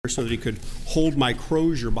so that he could hold my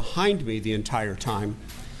crozier behind me the entire time.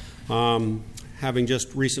 Having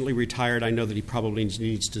just recently retired, I know that he probably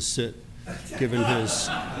needs to sit, given his...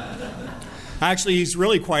 Actually, he's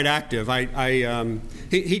really quite active.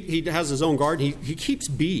 He has his own garden. He keeps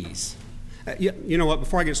bees. You know what?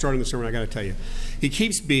 Before I get started on the sermon, I got to tell you, he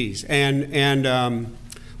keeps bees. And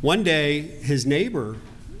one day, his neighbor,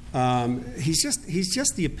 he's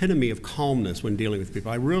just the epitome of calmness when dealing with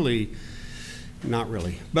people. Not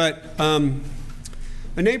really. But a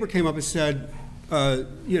neighbor came up and said, Mr.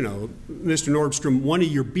 Nordstrom, one of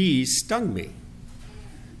your bees stung me.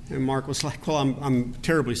 And Mark was like, well, I'm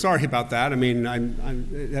terribly sorry about that. I mean,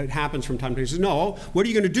 it happens from time to time. He says, no, what are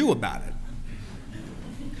you going to do about it?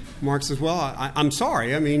 Mark says, well, I'm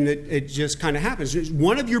sorry. I mean, it just kind of happens.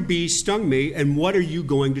 One of your bees stung me, and what are you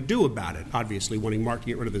going to do about it? Obviously, wanting Mark to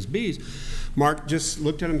get rid of his bees. Mark just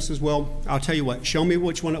looked at him and says, well, I'll tell you what. Show me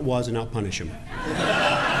which one it was, and I'll punish him.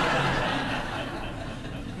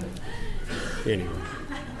 Anyway.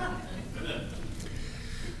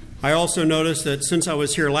 I also noticed that since I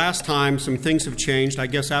was here last time, some things have changed. I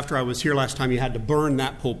guess after I was here last time, you had to burn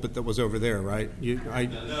that pulpit that was over there, right?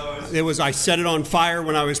 I set it on fire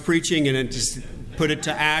when I was preaching, and it just put it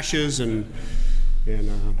to ashes. And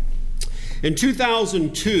in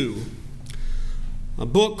 2002, a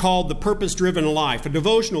book called The Purpose-Driven Life, a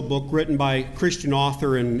devotional book written by Christian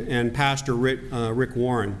author and pastor Rick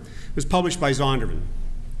Warren, was published by Zondervan.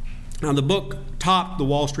 Now, the book topped the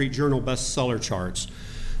Wall Street Journal bestseller charts,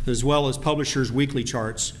 as well as Publishers Weekly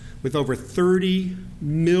charts, with over 30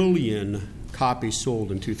 million copies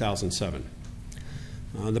sold in 2007.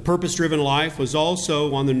 The Purpose-Driven Life was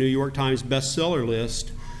also on the New York Times bestseller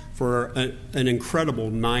list for an incredible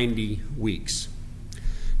 90 weeks.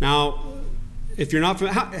 Now, if you're not,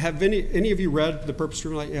 have any of you read The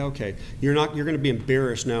Purpose-Driven Life? Yeah, okay. You're going to be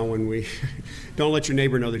embarrassed now when we don't let your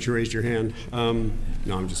neighbor know that you raised your hand.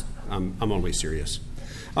 No, I'm only serious.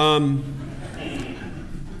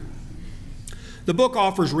 The book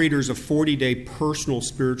offers readers a 40-day personal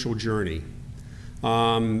spiritual journey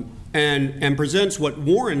and presents what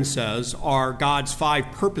Warren says are God's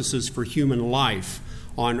 5 purposes for human life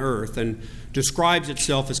on earth, and describes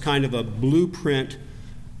itself as kind of a blueprint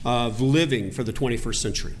of living for the 21st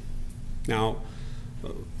century. Now,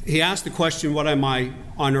 he asked the question, what am I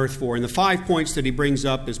on earth for? And the 5 points that he brings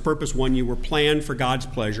up is purpose 1, you were planned for God's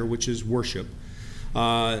pleasure, which is worship.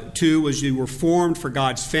 2 was you were formed for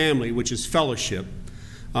God's family, which is fellowship.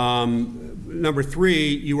 Number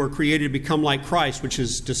 3, you were created to become like Christ, which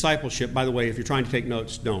is discipleship. By the way, if you're trying to take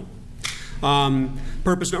notes, don't.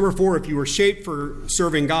 Purpose number 4, if you were shaped for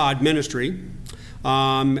serving God, ministry.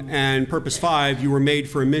 And purpose 5, you were made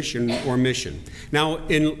for a mission or mission. Now,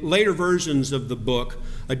 in later versions of the book,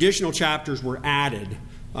 additional chapters were added,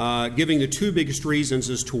 giving the 2 biggest reasons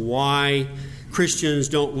as to why Christians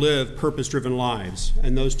don't live purpose-driven lives.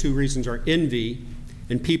 And those 2 reasons are envy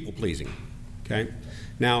and people-pleasing. Okay?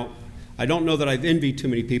 Now, I don't know that I've envied too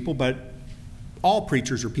many people, but all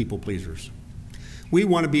preachers are people-pleasers. We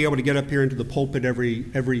want to be able to get up here into the pulpit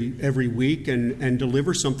every week and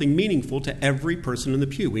deliver something meaningful to every person in the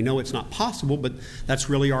pew. We know it's not possible, but that's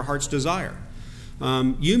really our heart's desire.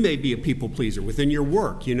 You may be a people pleaser within your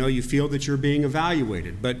work. You feel that you're being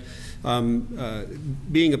evaluated. But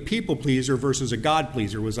being a people pleaser versus a God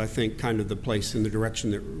pleaser was, I think, kind of the place in the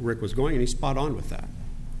direction that Rick was going, and he's spot on with that.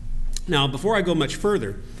 Now, before I go much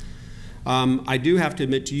further, I do have to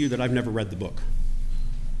admit to you that I've never read the book.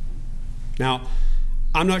 Now,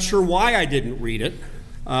 I'm not sure why I didn't read it.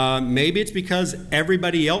 Maybe it's because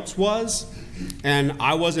everybody else was, and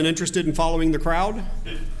I wasn't interested in following the crowd.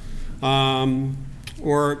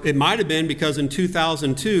 Or it might have been because in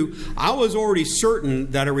 2002, I was already certain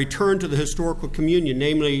that a return to the historical communion,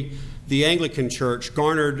 namely the Anglican Church,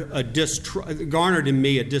 garnered in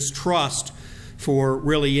me a distrust for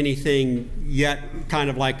really anything yet kind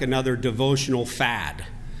of like another devotional fad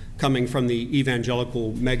coming from the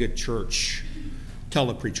evangelical megachurch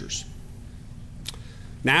telepreachers.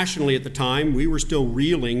 Nationally at the time, we were still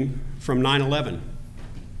reeling from 9/11.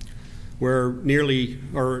 Where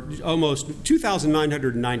almost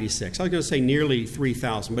 2,996. I was going to say nearly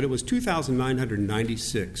 3,000, but it was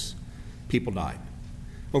 2,996 people died.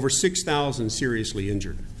 Over 6,000 seriously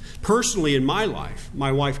injured. Personally, in my life,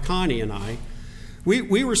 my wife Connie and I,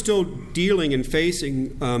 we were still dealing and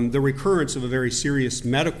facing the recurrence of a very serious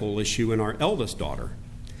medical issue in our eldest daughter,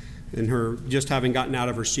 and her just having gotten out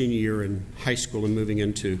of her senior year in high school and moving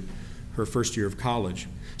into her first year of college.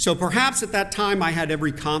 So perhaps at that time I had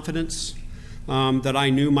every confidence that I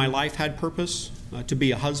knew my life had purpose, to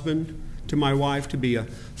be a husband, to my wife, to be a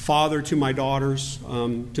father to my daughters,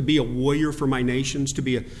 to be a warrior for my nations, to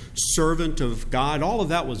be a servant of God. All of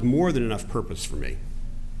that was more than enough purpose for me.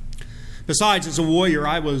 Besides, as a warrior,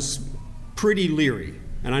 I was pretty leery.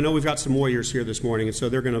 And I know we've got some warriors here this morning, and so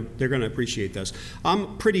they're going to appreciate this.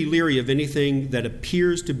 I'm pretty leery of anything that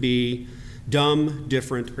appears to be dumb,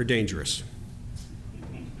 different, or dangerous.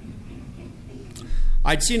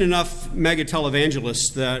 I'd seen enough mega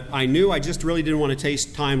televangelists that I knew I just really didn't want to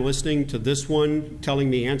taste time listening to this one telling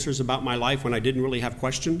me answers about my life when I didn't really have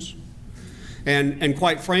questions. And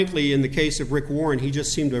quite frankly, in the case of Rick Warren, he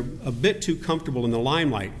just seemed a bit too comfortable in the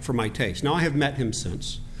limelight for my taste. Now, I have met him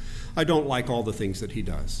since. I don't like all the things that he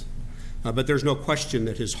does. But there's no question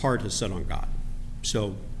that his heart is set on God.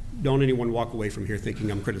 So don't anyone walk away from here thinking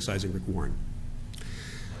I'm criticizing Rick Warren.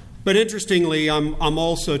 But interestingly, I'm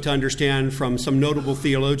also to understand from some notable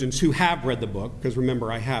theologians who have read the book, because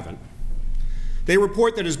remember, I haven't. They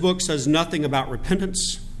report that his book says nothing about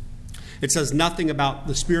repentance. It says nothing about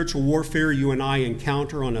the spiritual warfare you and I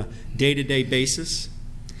encounter on a day-to-day basis.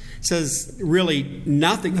 It says really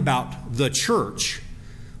nothing about the church,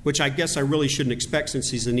 which I guess I really shouldn't expect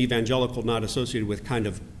since he's an evangelical not associated with kind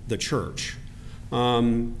of the church.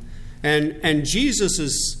 And Jesus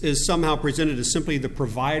is somehow presented as simply the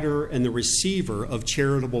provider and the receiver of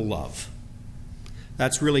charitable love.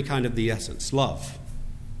 That's really kind of the essence, love.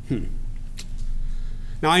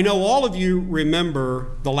 Now, I know all of you remember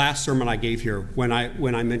the last sermon I gave here when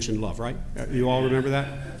I mentioned love, right? You all remember that?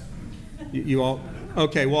 You all?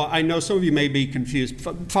 Okay, well, I know some of you may be confused.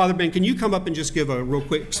 Father Ben, can you come up and just give a real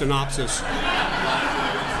quick synopsis of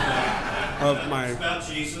my... It's about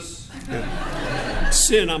Jesus. Yeah.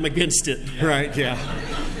 Sin, I'm against it. Yeah. Right,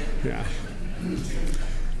 yeah.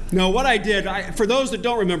 No, what I did, for those that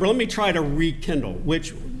don't remember, let me try to rekindle,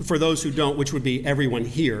 which, for those who don't, which would be everyone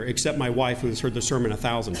here, except my wife who has heard the sermon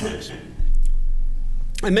 1,000 times.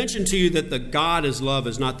 I mentioned to you that the God is love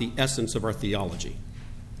is not the essence of our theology.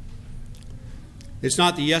 It's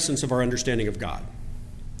not the essence of our understanding of God.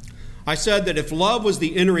 I said that if love was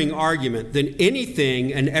the entering argument, then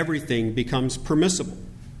anything and everything becomes permissible.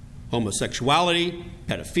 Homosexuality,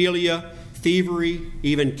 pedophilia, thievery,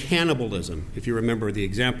 even cannibalism, if you remember the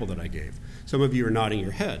example that I gave. Some of you are nodding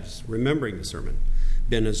your heads, remembering the sermon.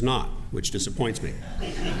 Ben is not, which disappoints me.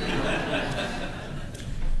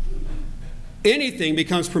 Anything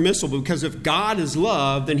becomes permissible because if God is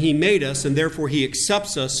love, then he made us, and therefore he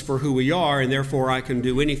accepts us for who we are, and therefore I can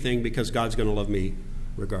do anything because God's going to love me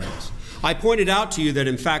regardless. I pointed out to you that,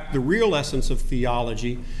 in fact, the real essence of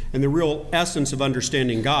theology and the real essence of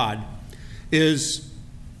understanding God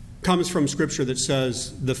comes from Scripture that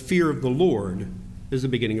says the fear of the Lord is the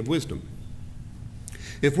beginning of wisdom.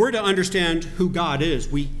 If we're to understand who God is,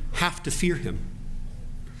 we have to fear him.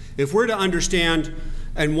 If we're to understand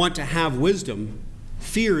and want to have wisdom,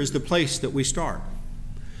 fear is the place that we start.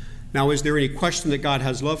 Now, is there any question that God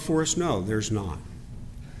has love for us? No, there's not.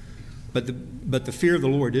 But the fear of the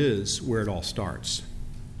Lord is where it all starts.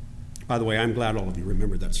 By the way, I'm glad all of you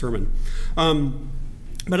remembered that sermon.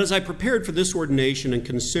 But as I prepared for this ordination and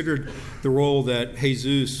considered the role that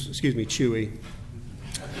Chewy,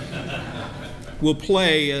 will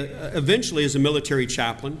play eventually as a military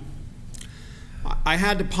chaplain, I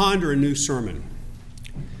had to ponder a new sermon.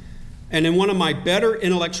 And in one of my better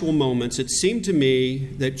intellectual moments, it seemed to me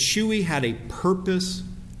that Chewy had a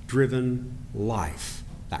purpose-driven life.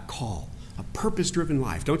 That call, a purpose-driven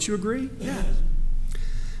life. Don't you agree? Yeah.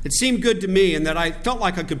 It seemed good to me, and that I felt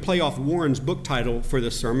like I could play off Warren's book title for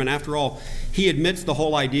this sermon. After all, he admits the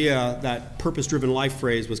whole idea, that purpose-driven life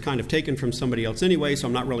phrase, was kind of taken from somebody else anyway, so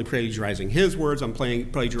I'm not really plagiarizing his words. I'm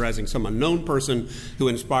plagiarizing some unknown person who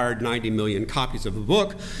inspired 90 million copies of a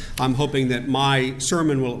book. I'm hoping that my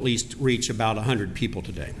sermon will at least reach about 100 people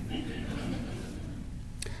today.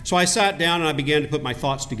 So I sat down and I began to put my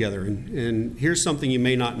thoughts together. And here's something you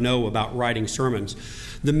may not know about writing sermons.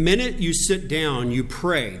 The minute you sit down, you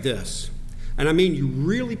pray this. And I mean, you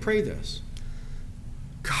really pray this.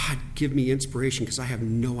 God, give me inspiration because I have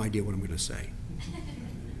no idea what I'm going to say.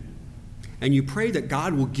 And you pray that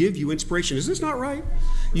God will give you inspiration. Is this not right?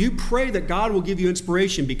 You pray that God will give you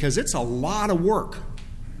inspiration because it's a lot of work.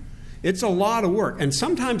 It's a lot of work. And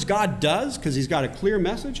sometimes God does because he's got a clear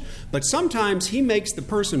message. But sometimes he makes the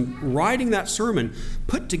person writing that sermon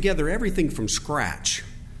put together everything from scratch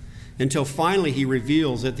until finally he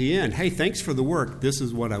reveals at the end, hey, thanks for the work. This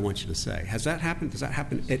is what I want you to say. Has that happened? Does that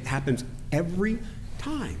happen? It happens every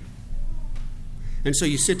time. And so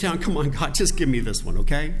you sit down, come on, God, just give me this one,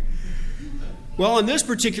 okay? Well, on this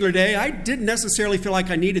particular day, I didn't necessarily feel like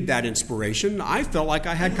I needed that inspiration. I felt like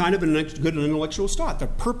I had kind of a good intellectual thought, the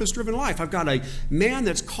purpose-driven life. I've got a man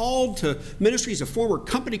that's called to ministry. He's a former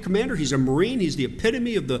company commander. He's a Marine. He's the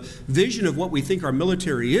epitome of the vision of what we think our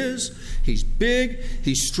military is. He's big.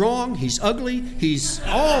 He's strong. He's ugly. He's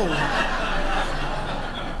all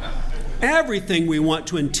everything we want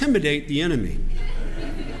to intimidate the enemy.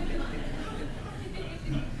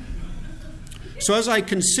 So as I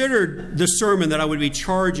considered the sermon that I would be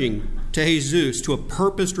charging to Jesus, to a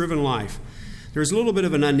purpose-driven life, there was a little bit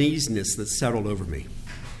of an uneasiness that settled over me.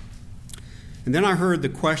 And then I heard the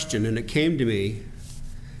question, and it came to me.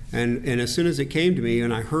 And as soon as it came to me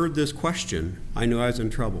and I heard this question, I knew I was in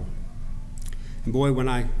trouble. And boy, when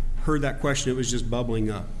I heard that question, it was just bubbling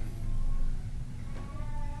up.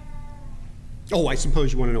 Oh, I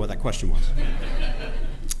suppose you want to know what that question was.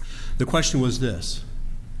 The question was this.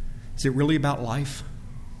 Is it really about life?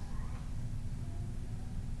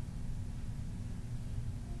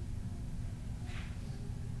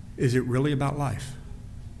 Is it really about life?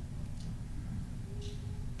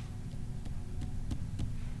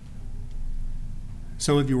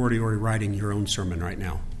 Some of you are already writing your own sermon right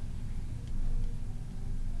now.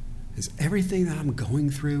 Is everything that I'm going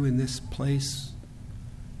through in this place,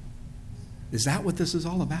 is that what this is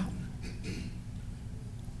all about?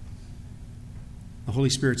 The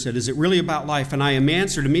Holy Spirit said, is it really about life? And I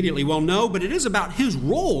answered immediately, well, no, but it is about his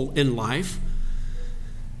role in life.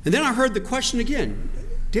 And then I heard the question again,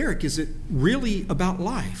 Derek, is it really about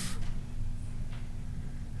life?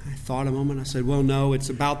 I thought a moment. I said, well, no, it's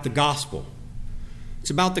about the gospel.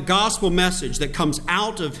 It's about the gospel message that comes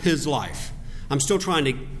out of his life. I'm still trying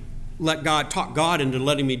to talk God into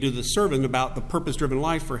letting me do the sermon about the purpose-driven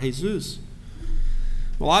life for Jesus.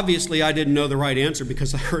 Well, obviously, I didn't know the right answer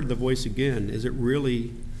because I heard the voice again. Is it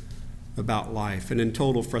really about life? And in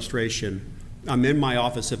total frustration, I'm in my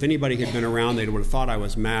office. If anybody had been around, they would have thought I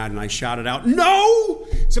was mad. And I shouted out, no!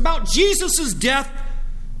 It's about Jesus' death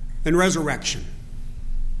and resurrection.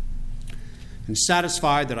 And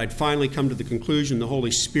satisfied that I'd finally come to the conclusion the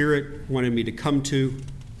Holy Spirit wanted me to come to,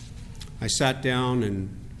 I sat down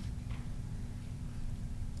and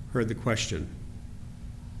heard the question.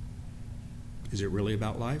 Is it really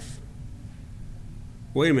about life?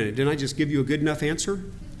 Wait a minute, didn't I just give you a good enough answer?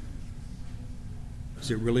 Is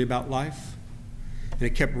it really about life? And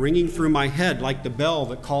it kept ringing through my head like the bell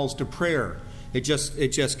that calls to prayer. It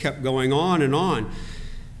just kept going on and on.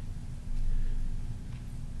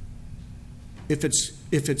 If it's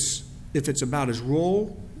about his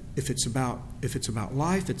role, if it's about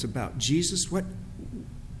life, it's about Jesus,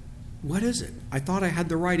 what is it? I thought I had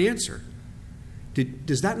the right answer.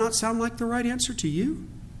 Does that not sound like the right answer to you?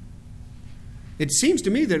 It seems to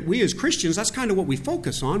me that we as Christians, that's kind of what we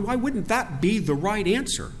focus on. Why wouldn't that be the right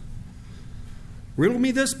answer? Riddle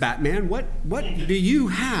me this, Batman. What do you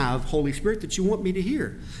have, Holy Spirit, that you want me to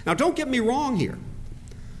hear? Now, don't get me wrong here.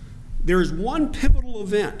 There is one pivotal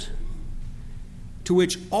event to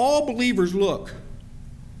which all believers look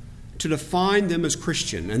to define them as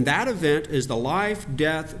Christian. And that event is the life,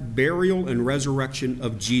 death, burial, and resurrection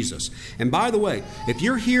of Jesus. And by the way, if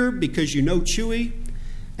you're here because you know Chewy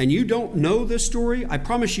and you don't know this story, I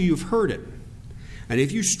promise you've heard it. And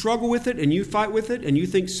if you struggle with it and you fight with it and you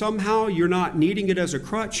think somehow you're not needing it as a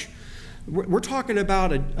crutch, we're talking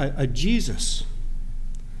about a Jesus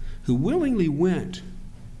who willingly went,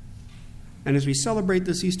 and as we celebrate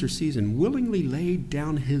this Easter season, willingly laid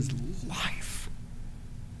down his life.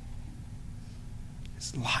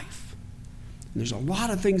 Life. And there's a lot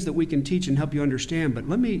of things that we can teach and help you understand, but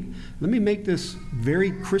let me make this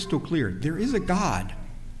very crystal clear. There is a God,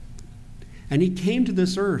 and he came to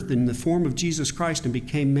this earth in the form of Jesus Christ and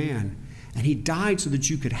became man, and he died so that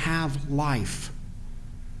you could have life.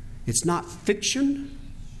 It's not fiction.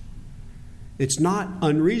 It's not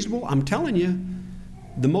unreasonable. I'm telling you,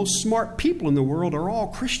 the most smart people in the world are all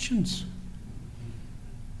Christians.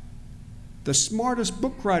 The smartest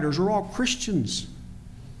book writers are all Christians.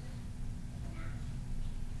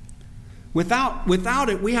 Without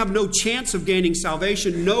it, we have no chance of gaining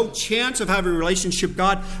salvation, no chance of having a relationship with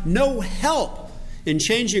God, no help in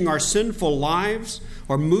changing our sinful lives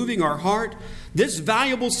or moving our heart. This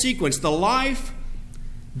valuable sequence, the life,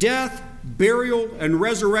 death, burial, and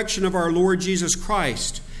resurrection of our Lord Jesus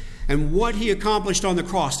Christ and what he accomplished on the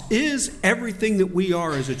cross, is everything that we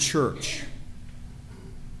are as a church.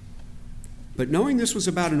 But knowing this was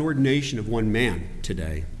about an ordination of one man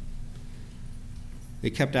today, they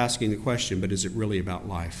kept asking the question, but is it really about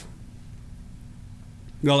life?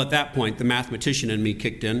 Well, at that point, the mathematician in me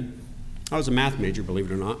kicked in. I was a math major, believe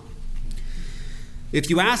it or not. If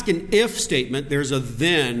you ask an if statement, there's a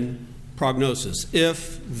then prognosis,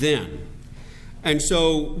 if, then. And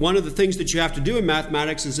so one of the things that you have to do in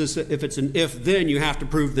mathematics is this, if it's an if, then, you have to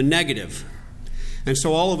prove the negative. And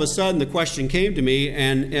so all of a sudden the question came to me,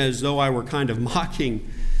 and as though I were kind of mocking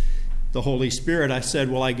the Holy Spirit, I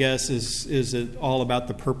said, well, I guess, is it all about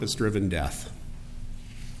the purpose-driven death?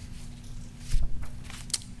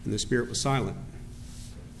 And the Spirit was silent.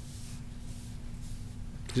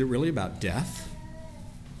 Is it really about death?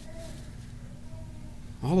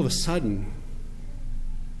 All of a sudden,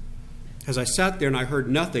 as I sat there and I heard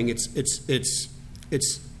nothing, it's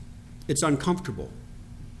uncomfortable.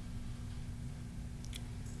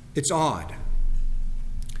 It's odd.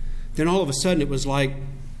 Then all of a sudden, it was like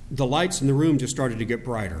the lights in the room just started to get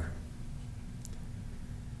brighter.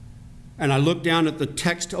 And I looked down at the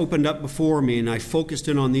text opened up before me, and I focused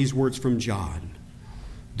in on these words from John.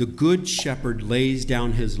 The good shepherd lays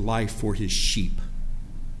down his life for his sheep.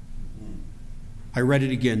 I read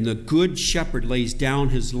it again. The good shepherd lays down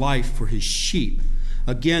his life for his sheep.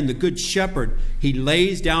 Again, the good shepherd, he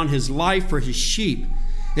lays down his life for his sheep.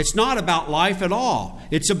 It's not about life at all.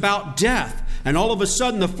 It's about death. And all of a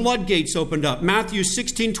sudden, the floodgates opened up. Matthew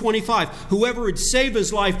 16:25. Whoever would save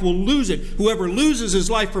his life will lose it. Whoever loses his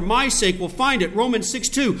life for my sake will find it. Romans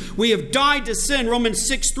 6:2. We have died to sin. Romans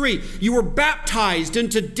 6:3. You were baptized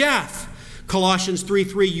into death. Colossians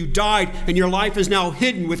 3:3, you died and your life is now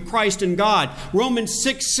hidden with Christ in God. Romans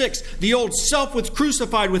 6:6, the old self was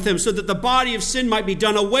crucified with him so that the body of sin might be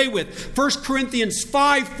done away with. 1 Corinthians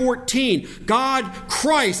 5:14, God,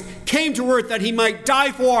 Christ, came to earth that he might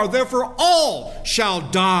die for all. Therefore all shall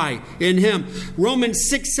die in him. Romans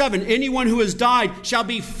 6:7, anyone who has died shall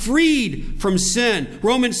be freed from sin.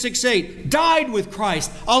 Romans 6:8, died with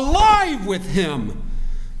Christ, alive with him.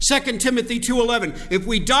 2 Timothy 2:11, if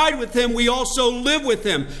we died with him, we also live with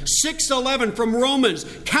him. 6:11 from Romans,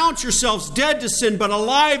 count yourselves dead to sin, but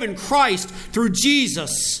alive in Christ through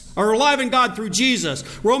Jesus, or alive in God through Jesus.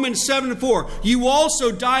 Romans 7:4, you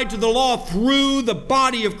also died to the law through the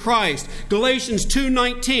body of Christ. Galatians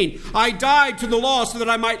 2:19, I died to the law so that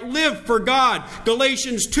I might live for God.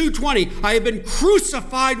 Galatians 2:20, I have been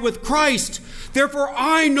crucified with Christ. Therefore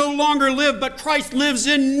I no longer live, but Christ lives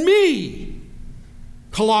in me.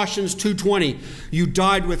 Colossians 2:20, you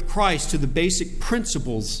died with Christ to the basic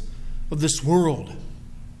principles of this world.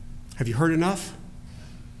 Have you heard enough?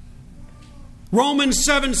 Romans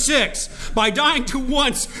 7:6, by dying to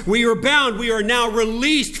once, we are bound, we are now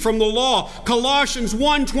released from the law. Colossians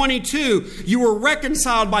 1:22, you were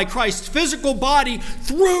reconciled by Christ's physical body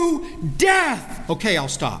through death. Okay, I'll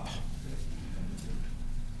stop.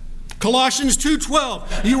 Colossians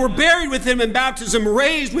 2:12, you were buried with him in baptism,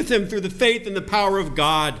 raised with him through the faith and the power of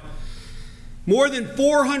God. More than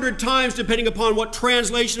 400 times, depending upon what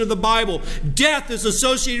translation of the Bible, death is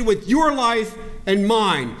associated with your life and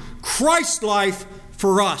mine. Christ's life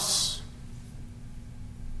for us.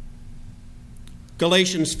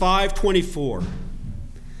 Galatians 5:24,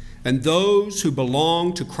 and those who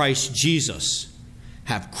belong to Christ Jesus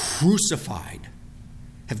have crucified,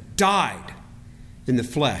 have died in the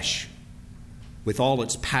flesh with all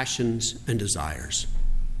its passions and desires.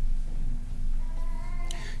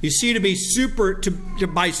 You see,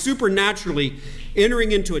 by supernaturally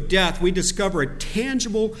entering into a death, we discover a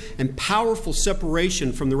tangible and powerful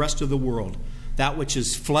separation from the rest of the world, that which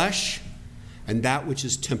is flesh and that which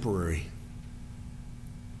is temporary.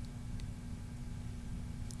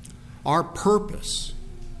 Our purpose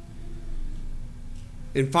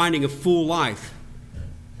in finding a full life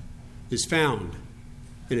is found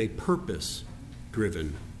in a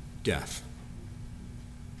purpose-driven death.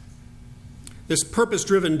 This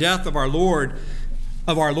purpose-driven death of our Lord,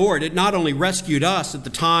 it not only rescued us at the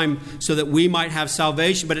time so that we might have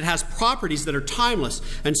salvation, but it has properties that are timeless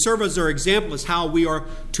and serve as our example as how we are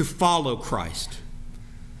to follow Christ.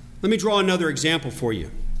 Let me draw another example for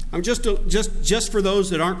you. Just for those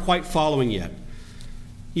that aren't quite following yet.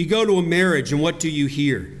 You go to a marriage and what do you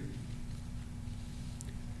hear?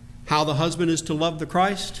 How the husband is to love the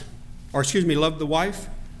love the wife.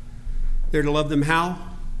 They're to love them how?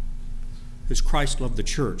 As Christ loved the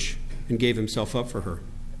church and gave himself up for her.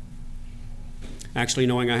 Actually,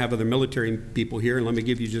 knowing I have other military people here, and let me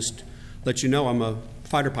let you know I'm a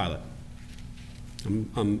fighter pilot.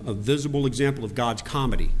 I'm a visible example of God's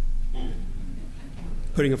comedy.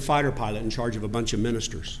 Putting a fighter pilot in charge of a bunch of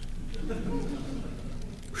ministers.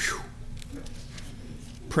 Whew.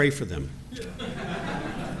 Pray for them.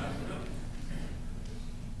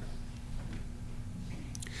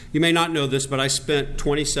 You may not know this, but I spent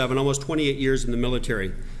 27, almost 28 years in the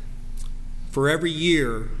military. For every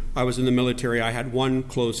year I was in the military, I had one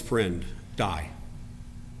close friend die.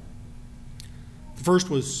 The first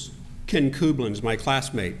was Ken Kublins, my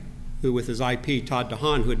classmate, who with his IP, Todd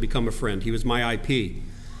DeHaan, who had become a friend. He was my IP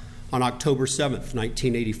on October 7th,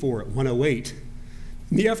 1984 at 1:08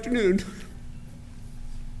 in the afternoon,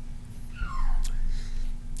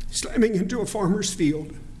 slamming into a farmer's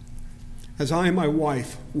field as I and my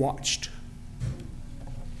wife watched.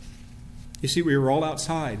 You see, we were all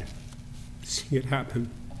outside seeing it happen.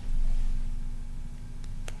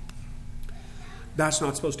 That's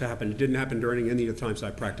not supposed to happen. It didn't happen during any of the times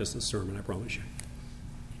I practiced this sermon, I promise you.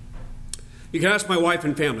 You can ask my wife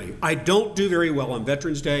and family. I don't do very well on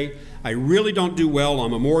Veterans Day. I really don't do well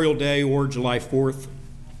on Memorial Day or July 4th.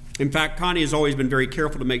 In fact, Connie has always been very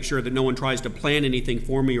careful to make sure that no one tries to plan anything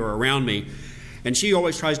for me or around me. And she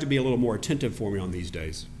always tries to be a little more attentive for me on these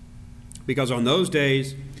days. Because on those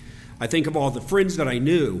days, I think of all the friends that I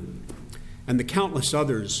knew and the countless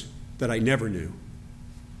others that I never knew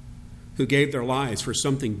who gave their lives for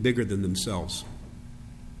something bigger than themselves.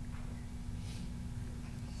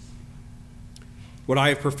 Would I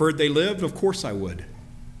have preferred they lived? Of course I would.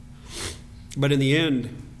 But in the end,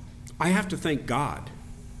 I have to thank God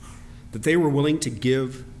that they were willing to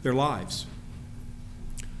give their lives.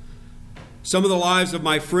 Some of the lives of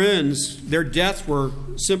my friends, their deaths were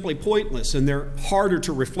simply pointless, and they're harder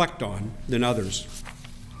to reflect on than others.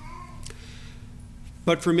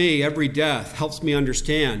 But for me, every death helps me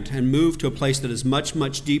understand and move to a place that is much,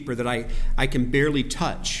 much deeper that I can barely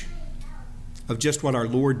touch of just what our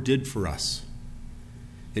Lord did for us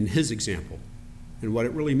in His example and what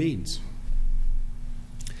it really means.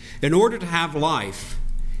 In order to have life,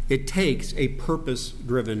 it takes a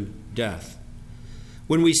purpose-driven death.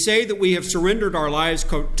 When we say that we have surrendered our lives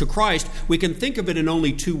to Christ, we can think of it in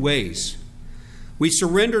only two ways. We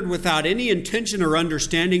surrendered without any intention or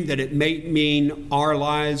understanding that it may mean our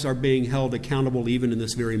lives are being held accountable even in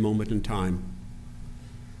this very moment in time.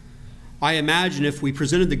 I imagine if we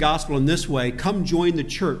presented the gospel in this way, come join the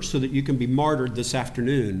church so that you can be martyred this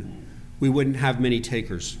afternoon, we wouldn't have many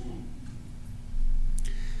takers.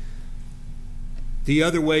 The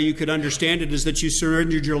other way you could understand it is that you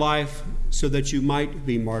surrendered your life so that you might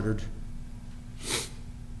be martyred.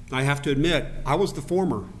 I have to admit, I was the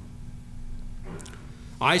former.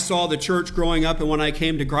 I saw the church growing up and when I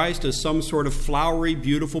came to Christ as some sort of flowery,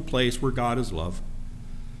 beautiful place where God is love.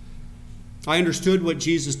 I understood what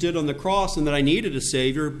Jesus did on the cross and that I needed a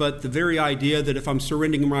Savior, but the very idea that if I'm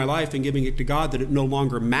surrendering my life and giving it to God, that it no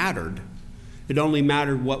longer mattered. It only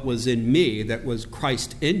mattered what was in me, that was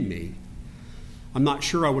Christ in me. I'm not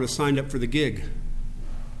sure I would have signed up for the gig.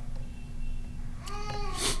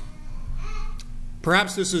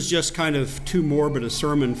 Perhaps this is just kind of too morbid a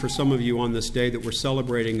sermon for some of you on this day that we're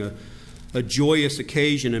celebrating a joyous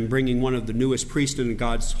occasion and bringing one of the newest priests in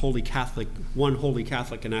God's holy Catholic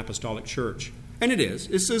and Apostolic Church. And it is.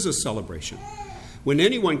 This is a celebration. When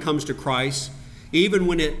anyone comes to Christ, even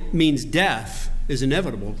when it means death is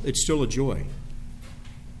inevitable, it's still a joy.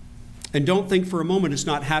 And don't think for a moment it's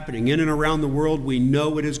not happening. In and around the world, we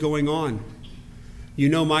know it is going on. You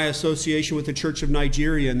know my association with the Church of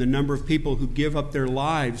Nigeria and the number of people who give up their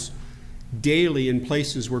lives daily in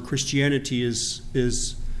places where Christianity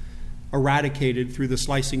is eradicated through the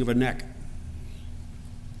slicing of a neck.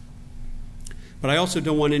 But I also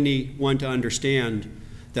don't want anyone to understand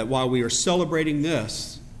that while we are celebrating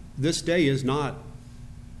this day is not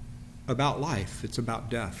about life, it's about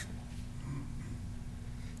death.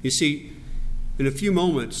 You see, in a few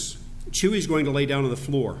moments, Chewy's going to lay down on the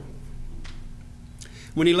floor.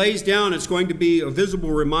 When he lays down, it's going to be a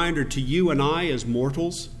visible reminder to you and I as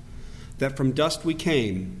mortals that from dust we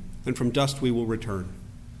came and from dust we will return.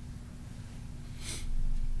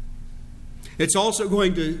 It's also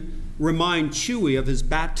going to remind Chewy of his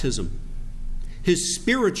baptism, his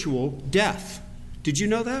spiritual death. Did you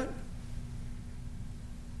know that?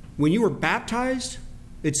 When you were baptized,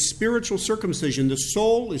 it's spiritual circumcision. The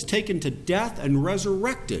soul is taken to death and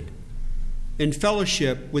resurrected in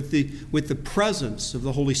fellowship with the presence of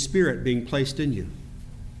the Holy Spirit being placed in you.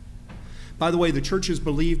 By the way, the church has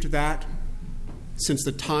believed that since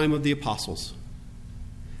the time of the apostles.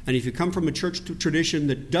 And if you come from a church tradition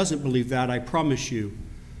that doesn't believe that, I promise you,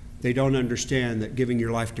 they don't understand that giving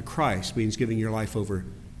your life to Christ means giving your life over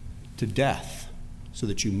to death so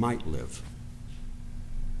that you might live.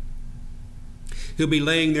 He'll be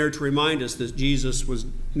laying there to remind us that Jesus was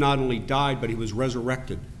not only died, but he was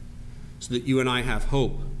resurrected so that you and I have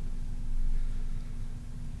hope.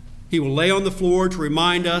 He will lay on the floor to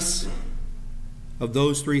remind us of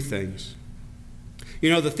those three things.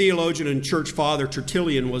 You know, the theologian and church father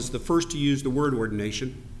Tertullian was the first to use the word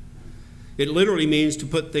ordination. It literally means to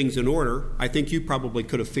put things in order. I think you probably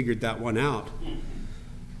could have figured that one out.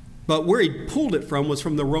 But where he pulled it from was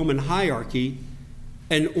from the Roman hierarchy,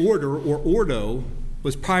 and order, or ordo,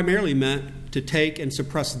 was primarily meant to take and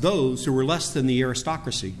suppress those who were less than the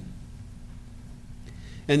aristocracy.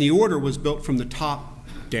 And the order was built from the top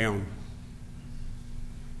down.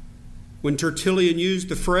 When Tertullian used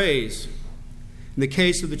the phrase, in the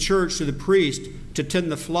case of the church, to the priest, to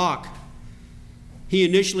tend the flock, he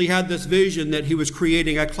initially had this vision that he was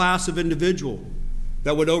creating a class of individual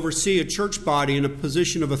that would oversee a church body in a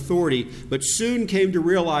position of authority, but soon came to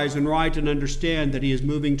realize and write and understand that he is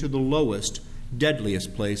moving to the lowest,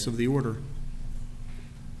 deadliest place of the order.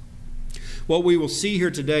 What we will see here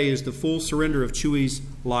today is the full surrender of Chewy's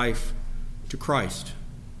life to Christ,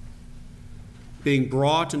 being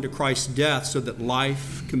brought into Christ's death so that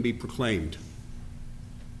life can be proclaimed.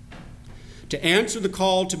 To answer the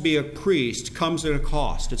call to be a priest comes at a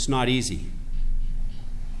cost. It's not easy.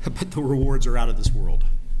 But the rewards are out of this world.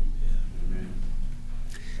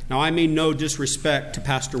 Now, I mean no disrespect to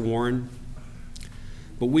Pastor Warren,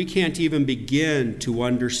 but we can't even begin to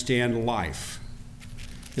understand life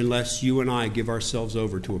unless you and I give ourselves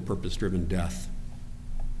over to a purpose-driven death.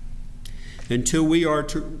 Until we are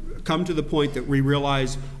to come to the point that we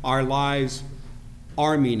realize our lives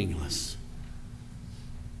are meaningless.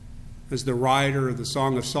 As the writer of the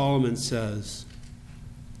Song of Solomon says,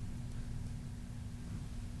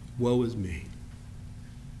 "Woe is me.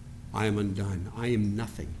 I am undone. I am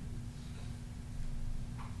nothing."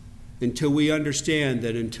 Until we understand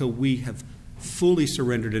that, until we have fully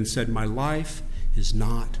surrendered and said, "My life is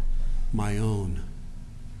not my own,"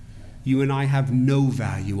 you and I have no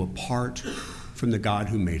value apart from the God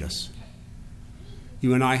who made us.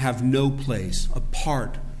 You and I have no place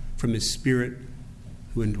apart from His Spirit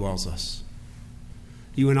who indwells us.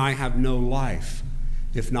 You and I have no life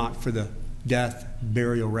if not for the death,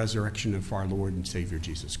 burial, resurrection of our Lord and Savior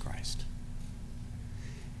Jesus Christ.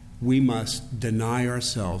 We must deny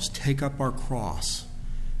ourselves, take up our cross.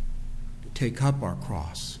 Take up our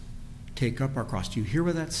cross. Take up our cross. Do you hear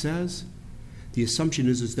what that says? The assumption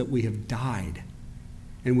is that we have died,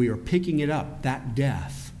 and we are picking it up, that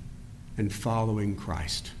death, and following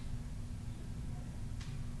Christ.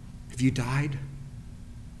 Have you died?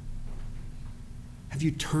 Have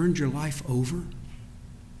you turned your life over?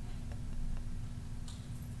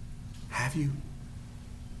 Have you?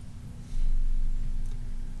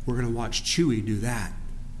 We're going to watch Chewy do that.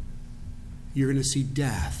 You're going to see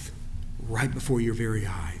death right before your very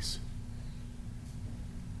eyes.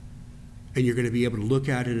 And you're going to be able to look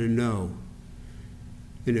at it and know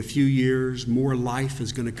in a few years more life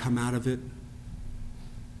is going to come out of it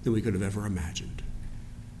than we could have ever imagined.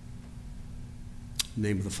 In the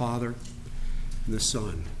name of the Father, and the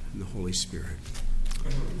Son, and the Holy Spirit.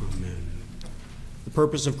 Amen. The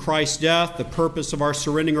purpose of Christ's death, the purpose of our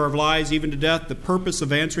surrendering our lives even to death, the purpose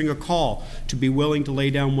of answering a call to be willing to lay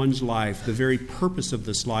down one's life. The very purpose of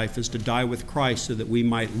this life is to die with Christ so that we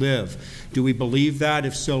might live. Do we believe that?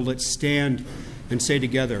 If so, let's stand and say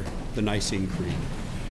together the Nicene Creed.